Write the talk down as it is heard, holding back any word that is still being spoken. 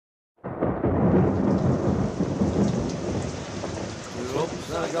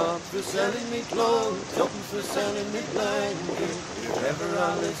I got for selling me clothes, jumping for selling me blanket. If ever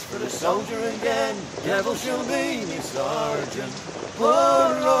I list for the soldier again, devil shall be me sergeant.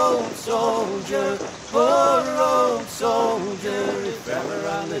 Poor old soldier, poor old soldier. If ever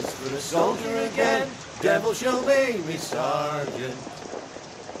I list for the soldier again, devil shall be me sergeant.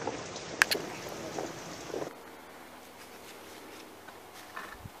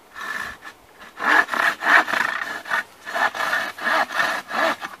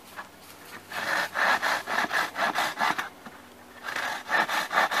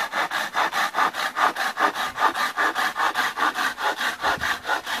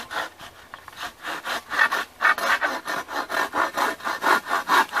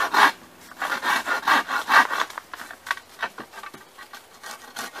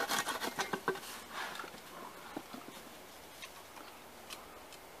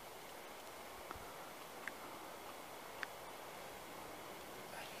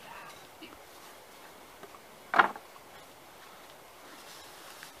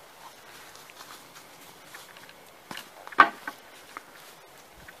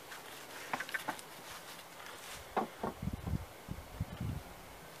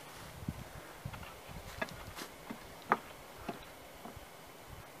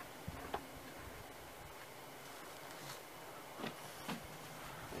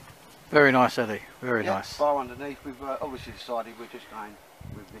 Very nice, Eddie. Very nice. Bar underneath. We've obviously decided we're just going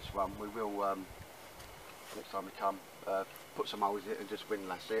with this one. We will next time we come put some holes in it and just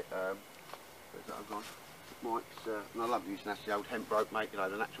windlass it. Where's that gone? Mike's, and I love using that's the old hemp rope, mate. You know,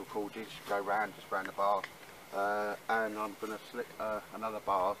 the natural cordage go round just round the bar, and I'm going to slip another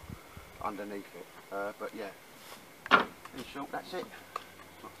bar underneath it. But yeah, in short, that's it.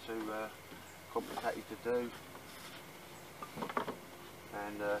 Not too complicated to do,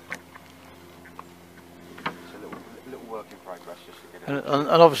 and it's a little work in progress just to get it.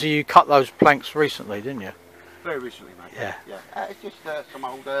 And obviously you cut those planks recently, didn't you? Very recently, mate. Yeah. Yeah. It's just some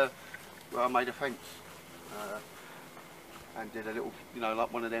old where I made a fence and did a little, you know,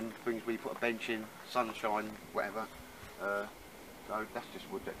 like one of them things where you put a bench in, sunshine, whatever. So that's just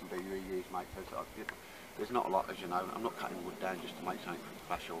wood that can be reused, mate. There's not a lot, as you know. I'm not cutting wood down just to make something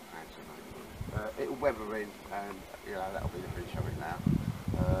flash or fancy, mate. It'll weather in, and you know that'll be the finish of it now.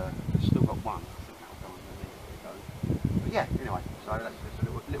 It's still got one. I think that'll go underneath. But yeah, anyway, so that's just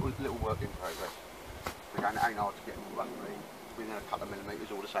a little work in progress. Again, it ain't hard to get them roughly within a couple of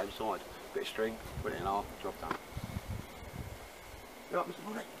millimetres all the same size. Bit of string, put it in half, job done. You right, Mr.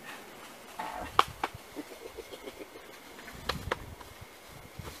 Bullock?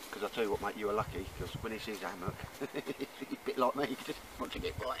 Because I tell you what, mate, you are lucky, because when he sees hammock, he's a bit like me, he just wants to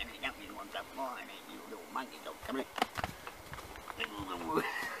get right in it, don't you? Want to right in it, you little monkey dog, come in.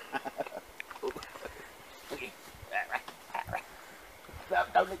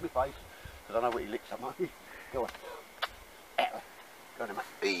 Don't lick my face, because I know what he licks at, mate. Go on. Go on,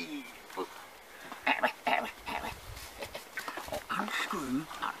 mate.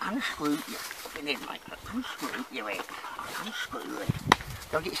 Unscrew, get in, mate. Unscrew your head. Unscrew it.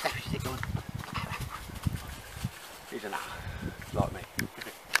 Go get your staffy stick on. He's enough, like me.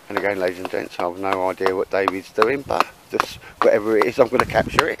 And again, ladies and gents, I have no idea what David's doing, but just whatever it is, I'm going to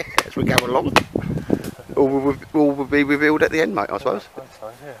capture it as we go along. All will be revealed at the end, mate, I suppose.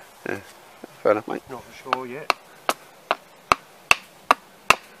 Yeah. Fair enough, mate. Not for sure yet.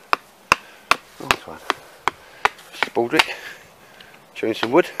 Nice one. Mr. Baldrick, chewing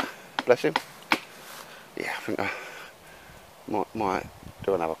some wood, bless him. Yeah, I think I might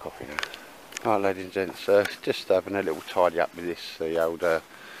do another coffee now. Alright, ladies and gents, just having a little tidy up with this, the old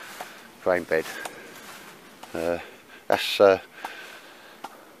frame bed. That's a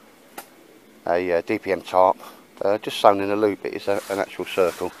DPM tarp, just sewn in a loop. It is an actual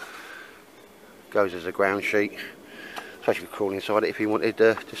circle. Goes as a ground sheet. So you could crawl inside it if you wanted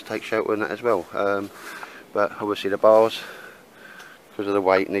to just take shelter in that as well. But obviously the bars, because of the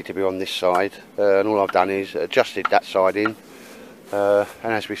weight, need to be on this side. And all I've done is adjusted that side in. And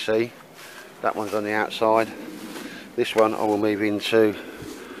as we see, that one's on the outside. This one I will move into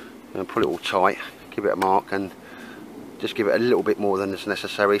and pull it all tight, give it a mark, and just give it a little bit more than is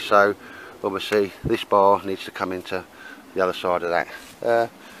necessary. So obviously this bar needs to come into the other side of that,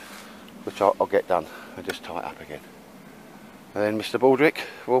 which I'll get done and just tie it up again. And then Mr. Baldrick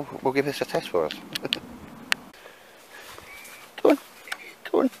will give this a test for us. Come on,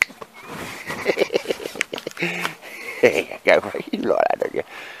 come on. There you go, mate. You like that, don't you?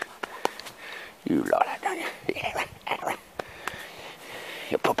 You like that, don't you? Yeah.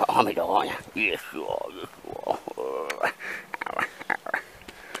 You're proper army dog, aren't you? Yes, you are. Yes, you are.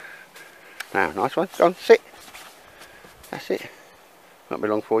 Now, nice one. Go on, sit. That's it. Won't be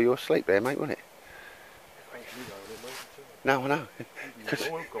long before you're asleep there, mate, will it? No, I know. Because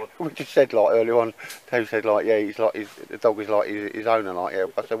we just said like earlier on, Dave said like, yeah, he's like the dog is like his owner, like, yeah.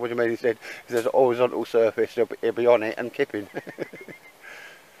 I said, what do you mean? He said, if there's a horizontal surface, he'll be on it and kipping.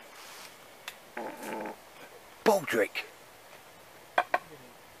 Baldrick.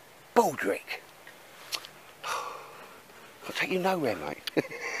 Baldrick. I'll take you nowhere, mate.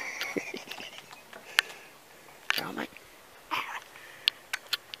 Oh, mate.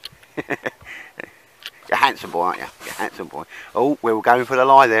 You're a handsome boy, aren't you? You're a handsome boy. Oh, we were going for the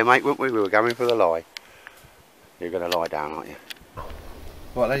lie there, mate, weren't we? We were going for the lie. You're going to lie down, aren't you?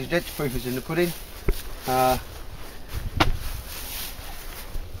 Right, ladies and gents, proof is in the pudding.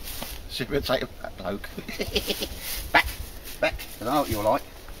 See if we'll take that bloke. Back. I know what you're like.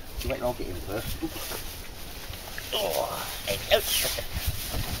 You wait till I'll get in first. Oh, there we go.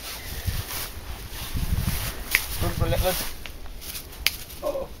 Run for a little one.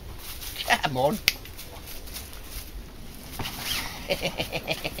 Oh, come on. You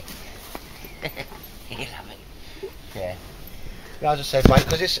love it. Yeah. As I said, mate,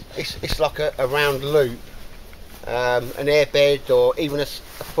 because it's like a round loop, an airbed or even a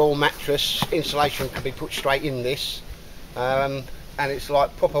full mattress insulation can be put straight in this, and it's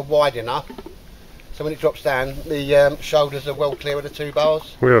like proper wide enough. So when it drops down, the shoulders are well clear of the two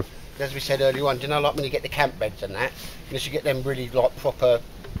bars. Yeah. As we said earlier on, do you know, like when you get the camp beds and that, unless you get them really like proper,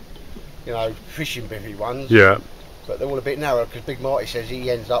 you know, fishing bivvy ones. Yeah. But they're all a bit narrow because Big Marty says he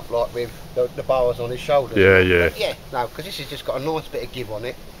ends up like with the bars on his shoulders. Yeah, yeah. But yeah, no, because this has just got a nice bit of give on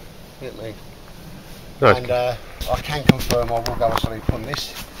it. You know what I mean? Nice. And I can confirm I will go to sleep on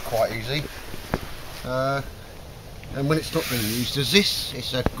this quite easy. And when it's not being used as this,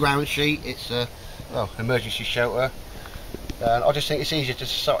 it's a ground sheet, it's a emergency shelter. I just think it's easier to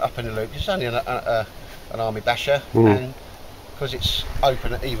sew it up in the loop. It's only an army basher, and because it's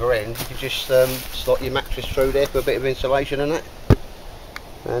open at either end, you can just slot your mattress through there for a bit of insulation and that,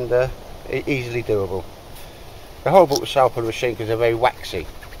 and easily doable. They're horrible to sew up on the machine because they're very waxy.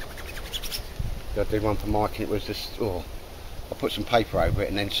 I did one for Mike and it was just, I put some paper over it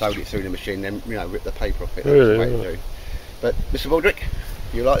and then sewed it through the machine, then rip the paper off it. That's the way to do. But Mr. Baldrick,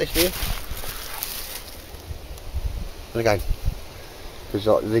 you like this, do you? And again, there's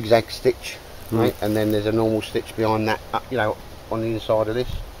like a zigzag stitch, right? And then there's a normal stitch behind that, on the inside of this.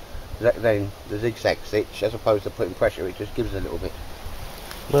 Then the zigzag stitch, as opposed to putting pressure, it just gives a little bit.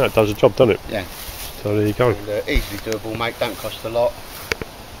 No, it does the job, doesn't it? Yeah. So there you go. And, easily doable, mate. Don't cost a lot.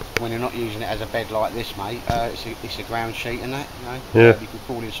 When you're not using it as a bed like this, mate, it's a ground sheet and that, Yeah. You could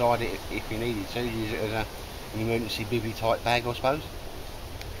crawl inside it if you needed to. Use it as an emergency bivvy type bag, I suppose.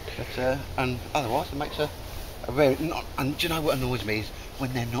 But and otherwise, it makes a very. And do you know what annoys me is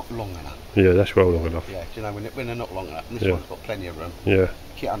when they're not long enough. Yeah, that's well long enough. Yeah, do you know when they're not long enough? And this one's got plenty of room. Yeah.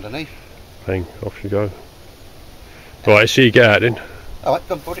 Kit underneath. Bang, off you go. Right, see you get out then. All right,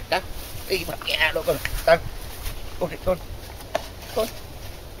 go on, put it down. Get out, look, go on. Put it, go on. Go on.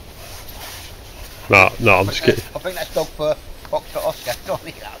 No, I'm just kidding. I think that's dog for Box for Oscar. Go on,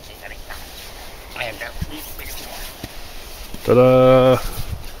 I am down. Ta-da!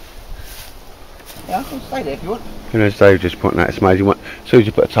 Yeah, I can stay there if you want. You know, as Dave just pointing out, it's amazing. As soon as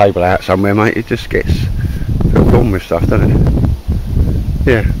you put a table out somewhere, mate, it just gets filled on with stuff, doesn't it?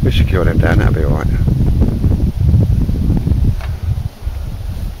 Yeah, we secure them down, that'll be alright.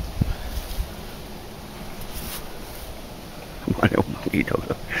 My little monkey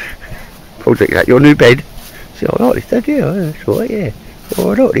dog. Paul, take that, your new bed? See, I like this, don't you? Oh, that's right, yeah.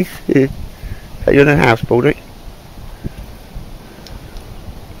 Oh, I like this. Yeah. Is that your new house, Baldrick?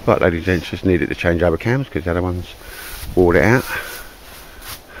 Right, ladies and gents, just needed to change over cams because the other ones wore it out.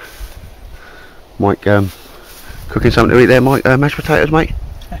 Mike, cooking something to eat there, Mike? Mashed potatoes, mate?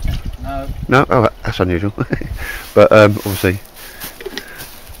 No. No? Oh, that's unusual. But obviously,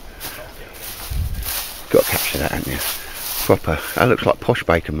 got to capture that, haven't you? Proper. That looks like posh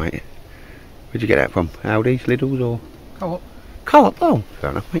bacon, mate. Where'd you get that from? Aldi's, Lidl's, or? Co-op. Co-op? Oh,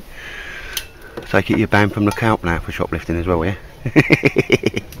 fair enough, mate. Take it you're banned from the co-op now for shoplifting as well, yeah?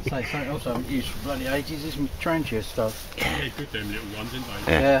 Say something else I haven't used for bloody ages is my Trangia stuff. Yeah, good them little ones, didn't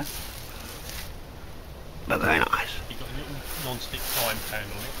they? Yeah. But very nice. You've got a little non-stick frying pan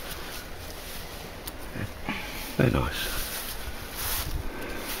on it. Very nice.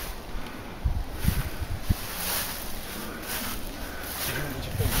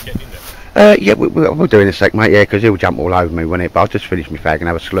 Yeah, we'll do in a sec, mate, yeah, because he'll jump all over me, won't he? But I'll just finish my fag and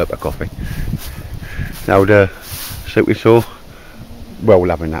have a slurp of coffee. That would suit we saw. well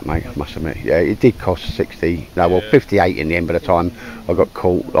loving that, mate, I must admit. Yeah, it did cost 60, no, well 58 in the end by the time I got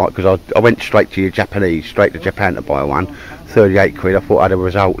caught, like, because I went straight to straight to Japan to buy one, 38 quid, I thought I had a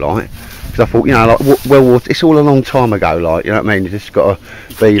result, like, because I thought, you know, like, well, it's all a long time ago, like, you know what I mean, you just got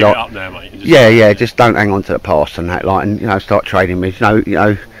to be like, up there, mate. just don't hang on to the past and that, like, and, you know, start trading with, you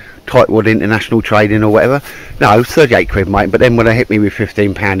know, Tightwood international trading or whatever. No, 38 quid, mate, but then when they hit me with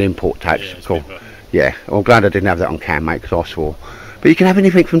 £15 import tax, cool. Yeah, well, I'm glad I didn't have that on cam, mate, because I swore. But you can have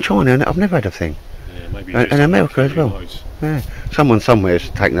anything from China, and I've never had a thing. Yeah, maybe and America as well. Yeah, someone somewhere's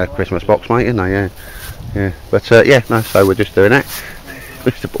taking a Christmas box, mate, isn't they? Yeah, yeah. But yeah, no. So we're just doing that.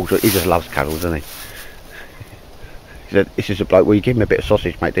 Mr. Bullshit, he just loves cuddles, doesn't he? This is a bloke where you give him a bit of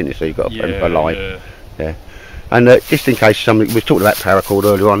sausage, mate, didn't you? So you got to put him alive. Yeah. And just in case somebody, we was talking about paracord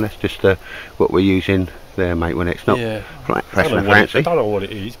earlier on. That's just what we're using there, mate. When it's not fresh and fancy. I don't know what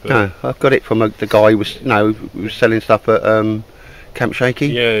it is, but no, I've got it from the guy who was, was selling stuff at Camp Shaky.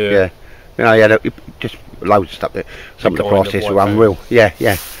 Yeah. You know, he had just loads of stuff there. Some of the prices were unreal. Yeah.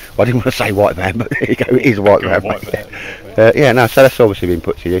 Well, I didn't want to say white van, but there you go, it is a white van. Yeah, no, so that's obviously been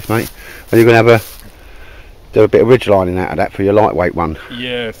put to use, mate. And you're going to do a bit of ridge lining out of that for your lightweight one.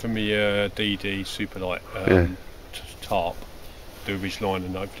 Yeah, for me DD super light tarp. Do a ridge line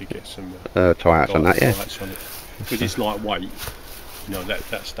and hopefully get some tie outs on that, yeah. Because it's lightweight, you know,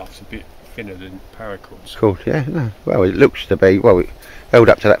 that stuff's a bit thinner than paracords. Cool, yeah, no. Well, it looks to be, well, it held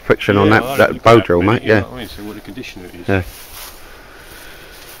up to that friction on that bow drill, mate, yeah. I mean, so what a condition it is. Yeah.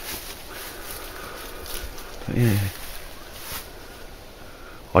 But yeah.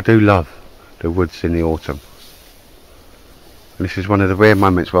 I do love the woods in the autumn. And this is one of the rare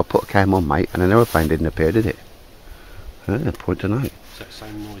moments where I put a cam on, mate, and an aeroplane didn't appear, did it? Point to note. It's that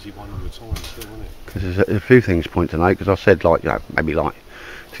same noisy one all the time, still, isn't it? Because there's a few things point to note, because I said, like, you know, maybe like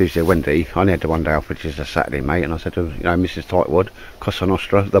Tuesday or Wednesday, I only had the one day off, which is a Saturday, mate, and I said to, you know, Mrs. Tightwood, Cosa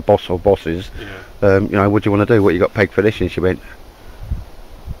Nostra, the boss of bosses, you know, what do you want to do? What you got pegged for this? And she went,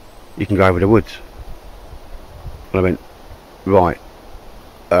 you can go over the woods. And I went, right.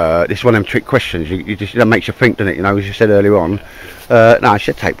 This is one of them trick questions. That makes you think, doesn't it? You know, as you said earlier on. No, she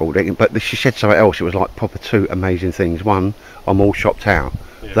said take boarding, but she said something else. It was like proper two amazing things. One, I'm all shopped out.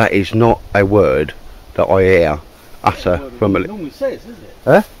 Yeah. That is not a word that I hear utter from a. Normally says, is it?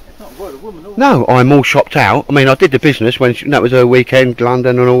 Huh? It's not a word a woman. No, I'm all shopped out. I mean, I did the business when that was her weekend,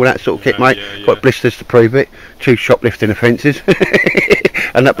 London and all that sort of kit, mate. Got blisters to prove it. 2 shoplifting offences.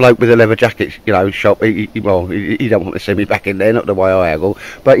 And that bloke with the leather jacket, you know, shop, he don't want to see me back in there, not the way I haggle.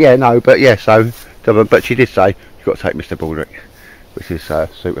 But yeah, no, but yeah, so, but she did say, you've got to take Mr. Baldrick, which is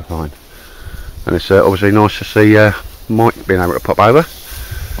super fine. And it's obviously nice to see Mike being able to pop over.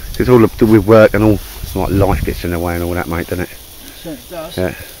 It's all with work and all, like, life gets in the way and all that, mate, doesn't it? Sure it does. Yeah.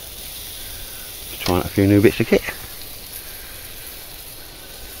 Just trying out a few new bits of kit.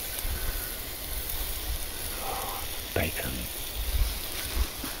 Bacon.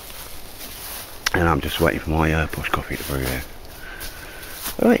 And I'm just waiting for my posh coffee to brew there.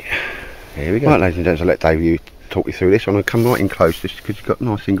 Right, here we go. Right, ladies and gents, I'll let Dave talk you through this. I'm going to come right in close just because you've got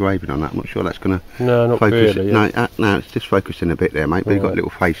nice engraving on that. I'm not sure that's going to not focus. Really, yeah. No, it's just focusing a bit there, mate, but you've got a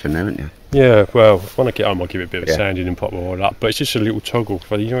little face in there, haven't you? Yeah, well, when I get home I'll give it a bit of sanding and pop it all up, but it's just a little toggle.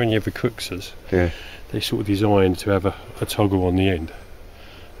 For, you know when you have the cooksters, they're sort of designed to have a toggle on the end,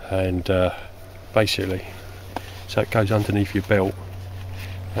 and basically, so it goes underneath your belt,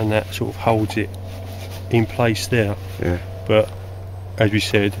 and that sort of holds it in place there. Yeah. But as we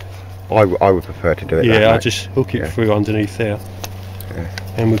said, I would prefer to do it. Yeah, I just hook it through underneath there,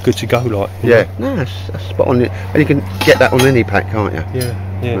 and we're good to go. Like, no, that's spot on. And you can get that on any pack, can't you? Yeah.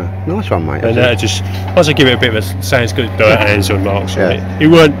 Nice one, mate. And just once I give it a bit of a sounds good, hands on marks on it. It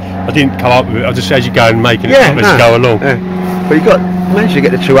weren't. I didn't come up with it. I just as you go and making it up as you go along. But you managed to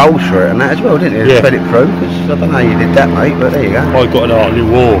get the 2 holes for it and that as well, didn't you? Fed it through. Because I don't know how you did that, mate. But there you go. I got a little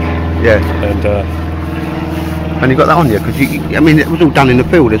wall. Yeah. And you got that on you, because I mean, it was all done in the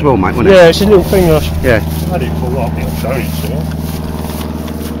field as well, mate, wasn't it? Yeah, it's a little thing. I had it pulled up. I'll show you to you.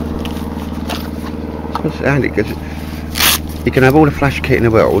 It's handy because you can have all the flash kit in the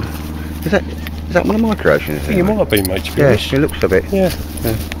world. Is that one of my creations? I think it might have been, mate. To be honest. It looks a bit. Yeah.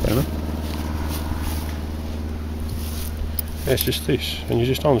 Fair enough. It's just this, and you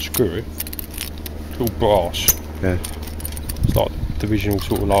just unscrew it. It's all brass. Yeah. It's like divisional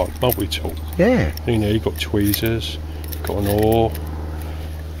sort of like multi-tool. Yeah. And, you know, you've got tweezers, you've got an oar,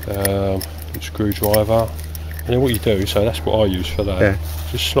 a screwdriver, and then what you do, so that's what I use for that,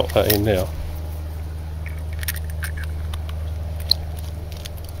 just slot that in there.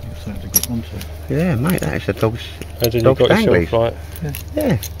 something to get onto. Yeah, mate, that is the dog's. And then you've got yourself danglies. like.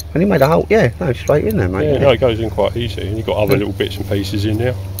 Yeah, and he made a hole. Yeah, no, straight in there, mate. Yeah, no, it goes in quite easy, and you've got other little bits and pieces in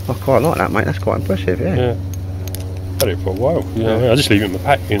there. I quite like that, mate. That's quite impressive. Yeah. Had it for a while. You know, I just leave it in my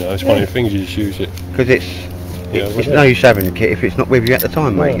pack. You know, it's one of the things you just use it. Because it's no use having the kit if it's not with you at the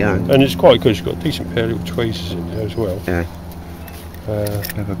time, mate. You know. And it's quite good. It's got a decent pair of little tweezers in there as well. Yeah.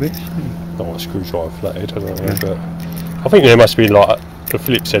 Clever bits. Not like a screwdriver flathead, I don't know, but I think there must be like a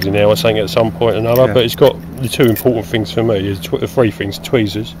flip head in there or something at some point or another. But it's got the two important things for me. Is the three things: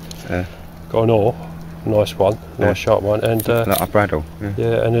 tweezers. Yeah. Got an oar, nice one, nice sharp one, and like a Bradle.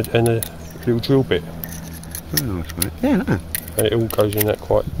 yeah, and a little drill bit. Very nice, mate. Yeah, no. And it all goes in that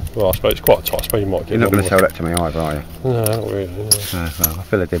quite well. I suppose it's quite tight. I suppose you might get. You're not going to sell that to me either, are you? No, not really. No. No, well, I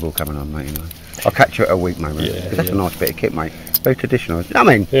feel a dibble coming on, mate. You know. I'll catch you at a week, mate. Because that's a nice bit of kit, mate. Very traditional. I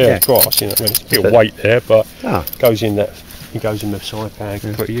mean, grass. You know, I mean, it's a bit of weight there, but goes in that. It goes in the side bag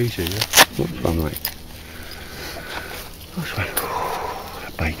pretty easy. Yeah. What's fun, mate? Nice one.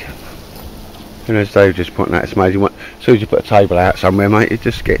 Bacon. You know, as Dave just pointing out, it's amazing. As soon as you put a table out somewhere, mate, it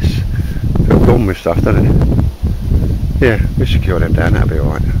just gets gone with stuff, doesn't it? Yeah, we secure them down. That'll be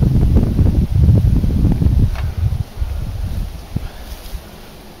all right.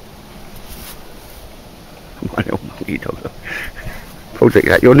 My little monkey dog. Project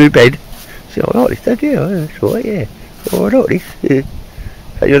that. Your new bed. See, I like this, don't you? That's all right, yeah. Oh, I like this. Yeah. Is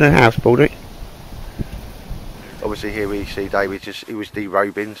that your new house, Baldrick? Obviously here we see David he was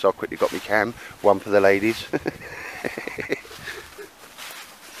derobing, so I quickly got my cam, one for the ladies.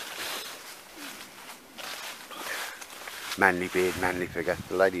 Manly beard, manly figure.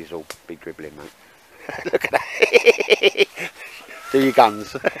 The ladies all be dribbling, mate. Look at that. Do your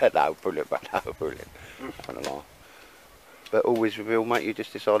guns. No, brilliant, but no, brilliant. Kind of laugh. But always reveal, mate, you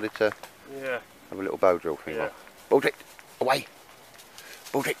just decided to have a little bow drill thing. Yeah. Baldrick, away.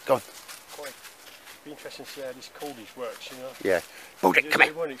 Baldrick, go on. Be interesting to see how this cordage works, you know. Yeah. Baldrick, come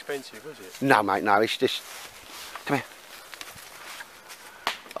here. It wasn't expensive, was it? No, mate, no, it's just... Come here.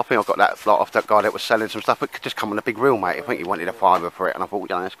 I think I got that lot off that guy that was selling some stuff. It could just come on a big reel, mate. I think he wanted a fiver for it, and I thought,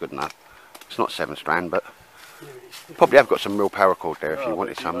 yeah, that's good enough. It's not 7 strand, but... Probably have got some real paracord there if you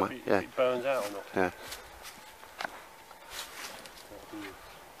wanted some, mate. Yeah. It burns out or not? Yeah.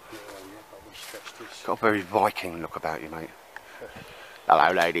 Got a very Viking look about you, mate.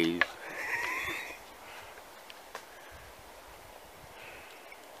 Hello, ladies.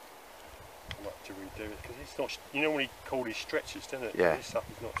 I like to redo it because it's not. You know when he called his stretches, doesn't it? Yeah. This stuff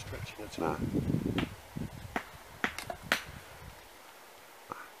is not stretching at all.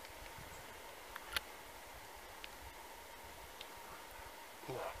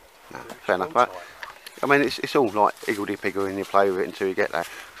 No, fair enough, mate. I mean, it's all like higgledy-piggledy and you play with it until you get there.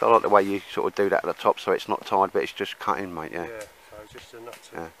 So I like the way you sort of do that at the top, so it's not tied, but it's just cutting, mate. Yeah. Yeah. So just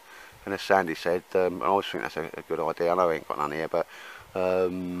enough to. Yeah. And as Sandy said, I always think that's a good idea. I know we ain't got none here, but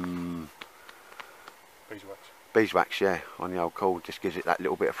Beeswax. Beeswax, yeah, on the old cord just gives it that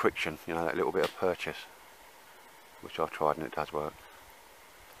little bit of friction, you know, that little bit of purchase, which I've tried and it does work.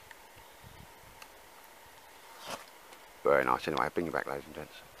 Very nice. Anyway, bring you back, ladies and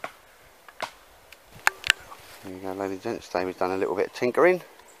gents. There you go, ladies and gents. David's done a little bit of tinkering.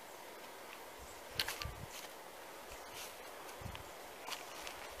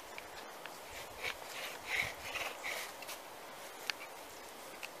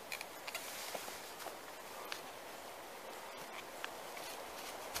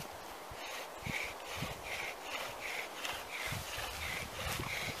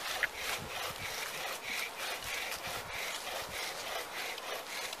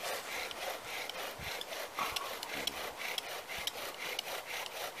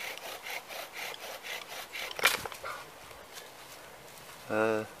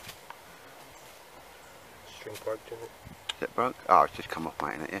 String broke, didn't it? Is it broke? Oh, it's just come off,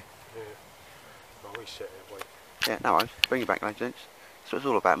 mate, isn't it? Yeah. Well, we set it away. Yeah, no worries. Bring you back, ladies and gents. That's what it's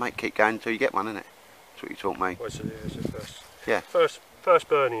all about, mate. Keep going until you get one, isn't it? That's what you taught me. Well, it's the first. Yeah. First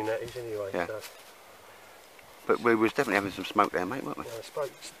burning that is anyway. Yeah. So. But we was definitely having some smoke there, mate, weren't we?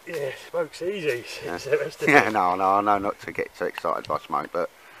 Smoke's easy. Yeah, It's the rest of yeah, it. no, I know not to get too excited by smoke, but...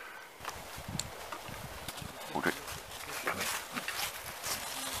 Hold it. Come here.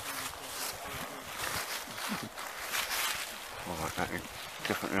 Alright, that is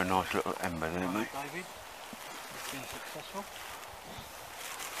definitely a nice little ember, isn't it, mate? David, been successful.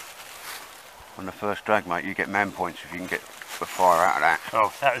 On the first drag, mate, you get man points if you can get the fire out of that.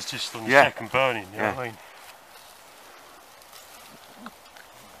 Oh, that was just on the Yeah. second burning, you know what I mean?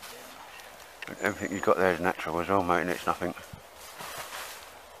 Everything you've got there is natural as well, mate, and it's nothing.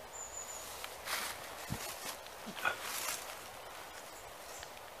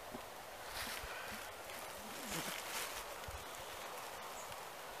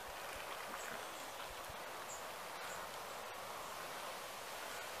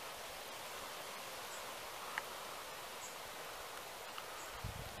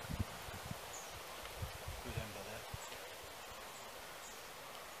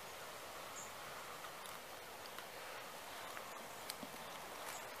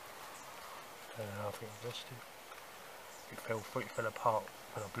 rusted. It fell apart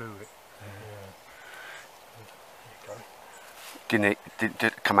when I blew it. Yeah. There you go. Didn't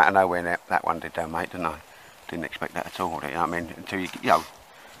it come out of nowhere, that one did though, mate, didn't I? Didn't expect that at all, you know what I mean? Until you know,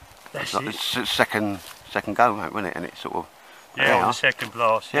 That's like it. the second go, mate, wasn't it? And it sort of... Yeah, on the second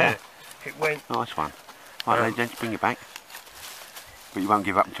blast, yeah. It went... Nice one. Right, then, bring it back. But you won't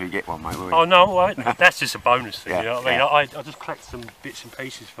give up until you get one, mate, will you? Oh no, right. That's just a bonus thing, Yeah, you know what I mean? yeah. I just collect some bits and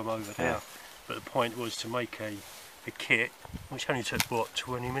pieces from over there. Yeah. But the point was to make a kit, which only took, what,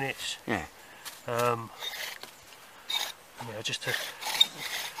 20 minutes? Yeah. Yeah, just to...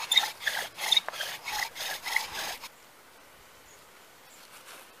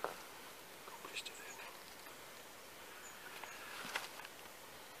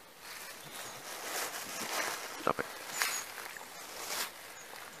 Stop it.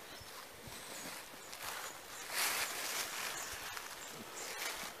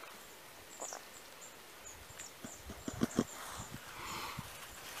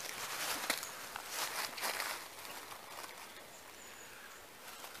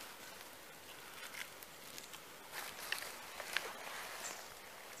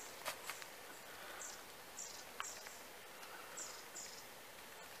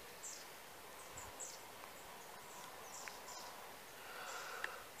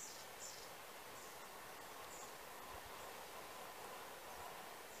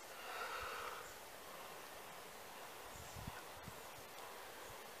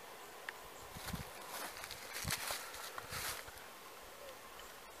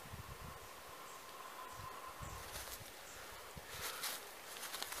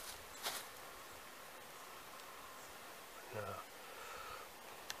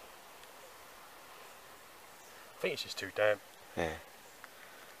 I think it's just too damp. Yeah.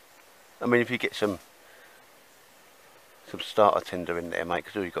 I mean, if you get some starter tinder in there, mate,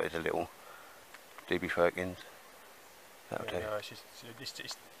 because all you've got is a little DB Firkins. That'll do. No, it's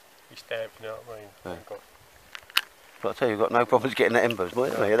damp, you know what I mean? Yeah. But I tell you, you've got no problems getting the embers, boy.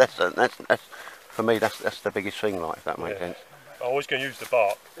 No. That's for me. That's the biggest thing, like, if that makes sense. I was going to use the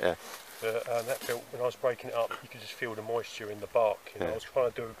bark. Yeah. But that felt, when I was breaking it up, you could just feel the moisture in the bark. You know, Yeah. I was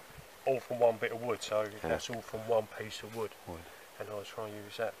trying to do all from one bit of wood, so that's all from one piece of wood. And I was trying to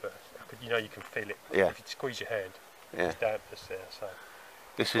use that, but you know, you can feel it. Yeah. If you squeeze your hand, Yeah. there's dampness there. So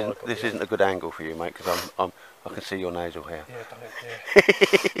This isn't a good angle for you, mate, because I can see your nasal hair. yeah, don't,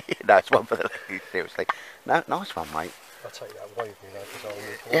 No, it's one for the ladies, seriously. No, nice one, mate. I'll take that away with me though, because I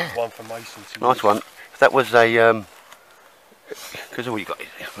Yeah. want one for Mason to Nice use. one. That was a because all you got is,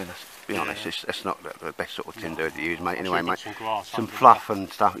 I mean, let's be honest, it's not the best sort of tinder to use, mate. Anyway, mate, Some grass, some fluff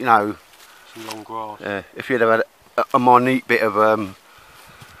and stuff, you know. some long grass. If you'd have had a minute bit of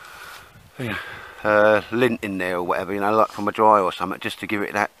lint in there or whatever, you know, like from a dry or something, just to give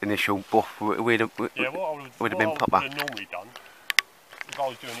it that initial buff, we'd have been proper. What I would have normally done, if I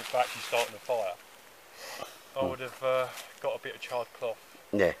was doing it for actually starting a fire, I would have got a bit of charred cloth.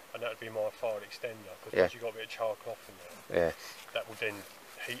 Yeah. And that would be my fire extender, because Yeah. once you've got a bit of charred cloth in there, Yeah. that will then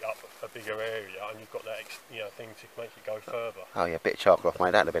heat up a bigger area, and you've got that thing to make it go further. Oh yeah, a bit of charcoal off,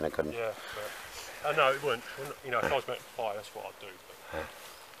 mate. That'd have been a good one. Yeah, but no, it wouldn't. You know, if I was making a fire, that's what I'd do.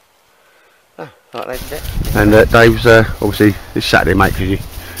 But. Right, that's it. And Dave's obviously it's Saturday, mate, because you're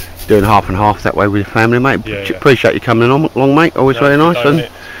doing half and half that way with your family, mate. Yeah, yeah. Appreciate you coming along, mate. Always very nice. And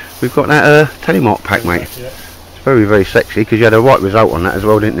we've got that telemark pack, mate. Yeah. It's very, very sexy, because you had a right result on that as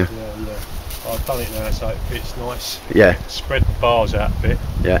well, didn't you? Yeah. I've done it now, so it fits nice. Yeah. Spread the bars out a bit.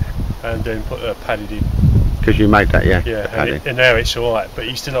 Yeah. And then put a padded in. Because you made that, yeah. Yeah, and now it's alright, but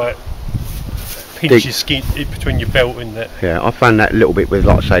you still like pinch your skin in between your belt and that. Yeah, I found that a little bit with,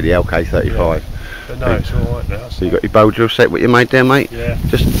 like, say, the LK35. Yeah. But no, it's alright now. So you got your bow drill set, what you made there, mate? Yeah.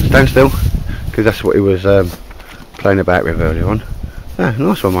 Just stand still, because that's what he was playing about with earlier on. Yeah,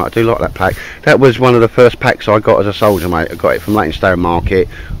 nice one, mate. I do like that pack. That was one of the first packs I got as a soldier, mate. I got it from Leytonstone Market,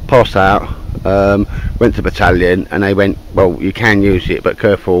 passed out, went to battalion, and they went, well, you can use it, but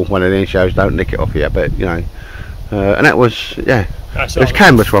careful, one of the shows don't nick it off you. But, you know, and that was, yeah, it was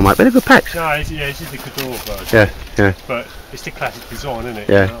canvas one, mate. They're good packs. No, it's the Cador version. Yeah. But it's the classic design, isn't it?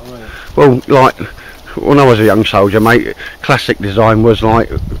 Yeah. You know what I mean? Well, like, when I was a young soldier, mate, classic design was like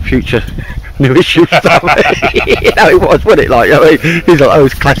future new issue stuff. You know, it was, wasn't it? Like, I mean, he's like, oh,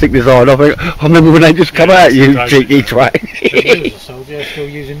 it's classic design. I think I remember when they just come out, you cheeky twat. You as a soldier still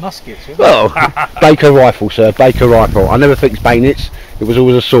using muskets, yeah? Well, Baker rifle, sir, Baker rifle. I never fixed bayonets. It was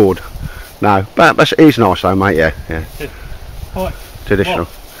always a sword. No, but it is nice though, mate. Yeah. Right. Traditional.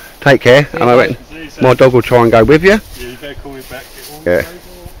 Take care, and I reckon my dog will try and go with you. Yeah, you better call me back. Yeah.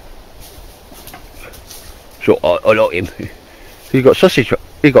 Sure, I like him. So you got sausage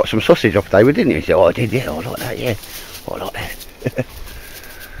You got some sausage off David, didn't you? He said, oh, I did, yeah, I like that, yeah. I like that.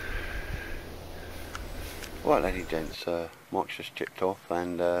 Right, ladies and gents, Mike's just chipped off,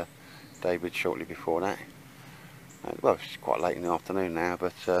 and David shortly before that. Well, it's quite late in the afternoon now,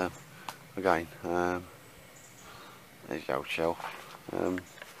 but again, there's the old shelf. Like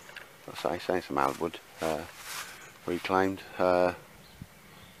I say, saying some Alwood reclaimed.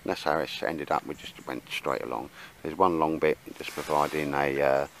 That's how it's ended up. We just went straight along. There's one long bit just providing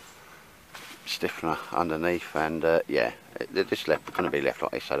a stiffener underneath, and yeah, they're just left going to be left like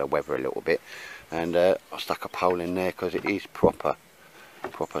this, so they'll weather a little bit. And I stuck a pole in there because it is proper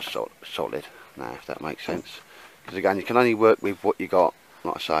solid now, if that makes sense. Because again, you can only work with what you got,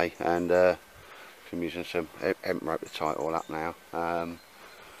 like I say, and I'm using some hemp rope to tie it all up now.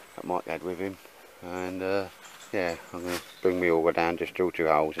 That Mike had with him, and yeah, I'm going to bring my auger down, just drill 2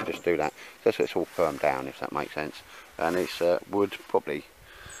 holes and just do that, just so it's all firm down, if that makes sense. And it's wood, probably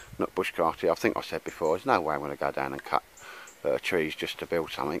not bushcrafty. I think I said before, there's no way I'm going to go down and cut trees just to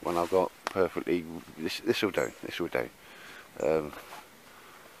build something when I've got perfectly, this will do, this will do. As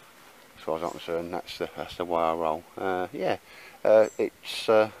far as I'm concerned, that's the way I roll. Yeah, it's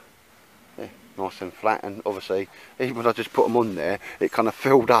yeah, nice and flat, and obviously even when I just put them on there, it kind of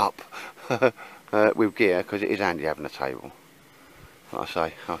filled up with gear, because it is handy having a table. Like I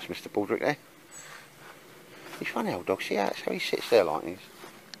say, oh, it's Mr. Baldrick there. He's funny old dog, see how he sits there like this.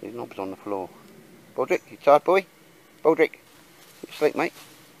 His knob's on the floor. Baldrick, you tired, boy? Baldrick, you sleep, mate?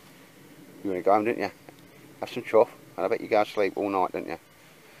 You want to go home, didn't you? Have some trough, and I bet you go to sleep all night, didn't you?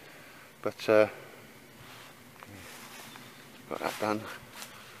 But got that done.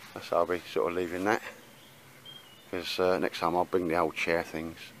 So I'll be sort of leaving that, because next time I'll bring the old chair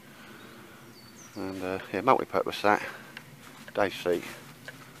things. And yeah, multi-purpose that. Dave's seat.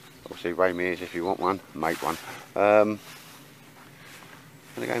 Obviously Raymere's, if you want one, make one. And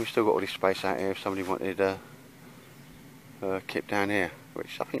again, we've still got all this space out here if somebody wanted a kit down here,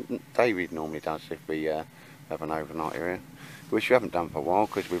 which I think David normally does if we have an overnight area, which we haven't done for a while,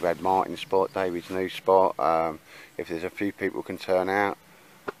 because we've had Martin's spot, David's new spot. If there's a few people can turn out,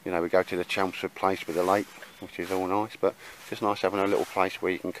 you know, we go to the Chelmsford place with the lake, which is all nice, but it's just nice having a little place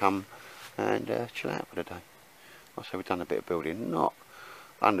where you can come and chill out for the day. Like I say, we've done a bit of building, not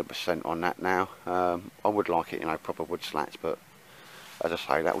 100% on that now. I would like it, you know, proper wood slats, but as I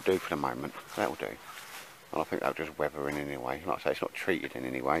say, that will do for the moment. That will do, and I think that'll just weather in anyway. Like I say, it's not treated in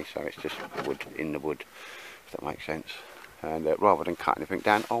any way, so it's just wood in the wood, if that makes sense. And rather than cut anything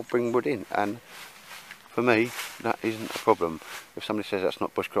down, I'll bring wood in, and for me, that isn't a problem. If somebody says that's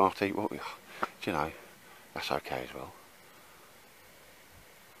not bushcrafty, well, you know, that's okay as well.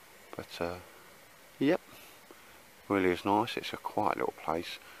 But yep, really is nice. It's a quiet little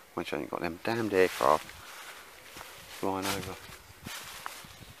place once you ain't got them damned aircraft flying over.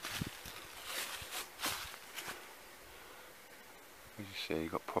 As you see,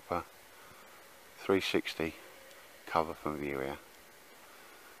 you've got proper 360 cover from view here.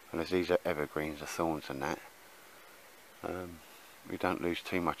 And as these are evergreens, the thorns and that, you don't lose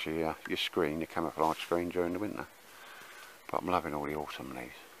too much of your screen, your camouflage screen during the winter. But I'm loving all the autumn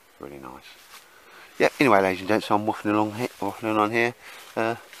leaves, really nice. Yeah, anyway ladies and gents, I'm waffling on here.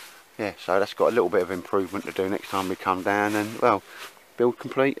 Yeah, so that's got a little bit of improvement to do next time we come down, and well, build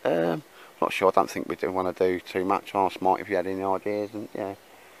complete. Not sure, I don't think we do want to do too much. Ask Mike if you had any ideas, and yeah,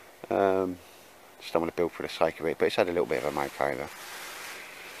 just don't want to build for the sake of it, but it's had a little bit of a makeover.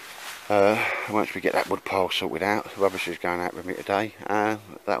 Once we get that wood pile sorted out, the rubbish is going out with me today,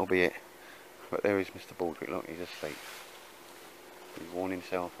 that'll be it. But there is Mr. Baldrick, look, he's asleep. He's worn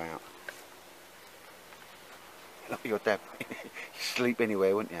himself out. Look at your dad. You'd sleep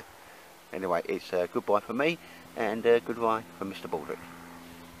anywhere, wouldn't you? Anyway, it's goodbye for me, and goodbye for Mr. Baldrick.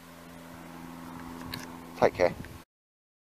 Take care.